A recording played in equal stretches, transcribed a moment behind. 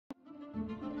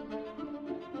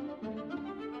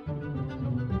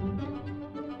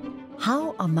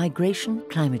How are migration,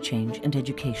 climate change and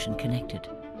education connected?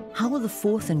 How will the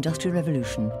fourth industrial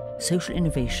revolution, social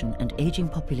innovation and ageing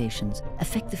populations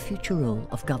affect the future role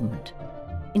of government?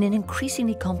 In an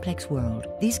increasingly complex world,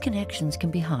 these connections can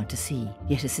be hard to see,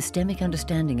 yet a systemic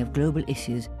understanding of global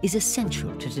issues is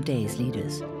essential to today's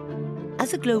leaders.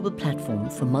 As a global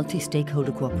platform for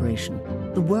multi-stakeholder cooperation,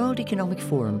 the World Economic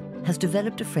Forum has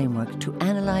developed a framework to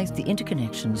analyse the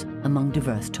interconnections among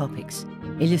diverse topics,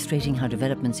 illustrating how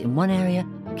developments in one area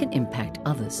can impact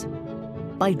others.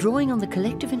 By drawing on the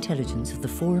collective intelligence of the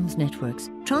forum's networks,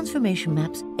 transformation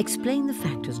maps explain the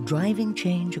factors driving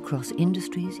change across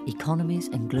industries, economies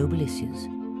and global issues.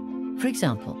 For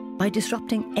example, by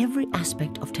disrupting every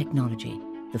aspect of technology,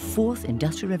 the fourth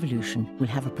industrial revolution will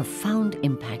have a profound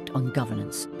impact on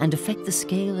governance and affect the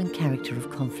scale and character of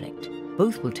conflict.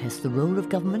 Both will test the role of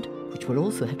government, which will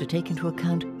also have to take into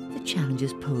account the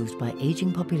challenges posed by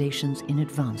ageing populations in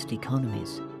advanced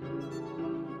economies.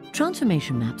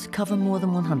 Transformation maps cover more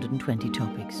than 120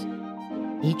 topics.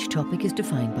 Each topic is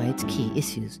defined by its key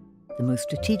issues, the most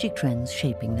strategic trends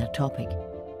shaping that topic.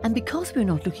 And because we're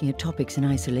not looking at topics in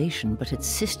isolation, but at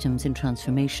systems in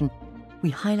transformation, we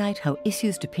highlight how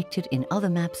issues depicted in other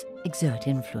maps exert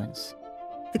influence.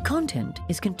 The content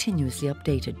is continuously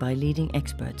updated by leading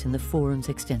experts in the forum's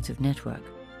extensive network.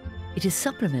 It is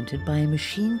supplemented by a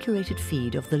machine-curated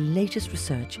feed of the latest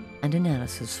research and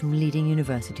analysis from leading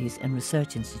universities and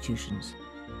research institutions.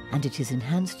 And it is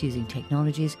enhanced using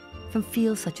technologies from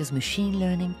fields such as machine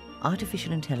learning,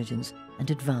 artificial intelligence,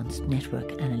 and advanced network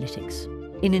analytics.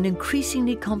 In an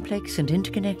increasingly complex and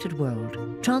interconnected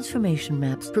world, transformation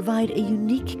maps provide a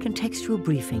unique contextual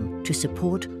briefing to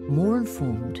support more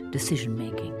informed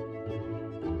decision-making.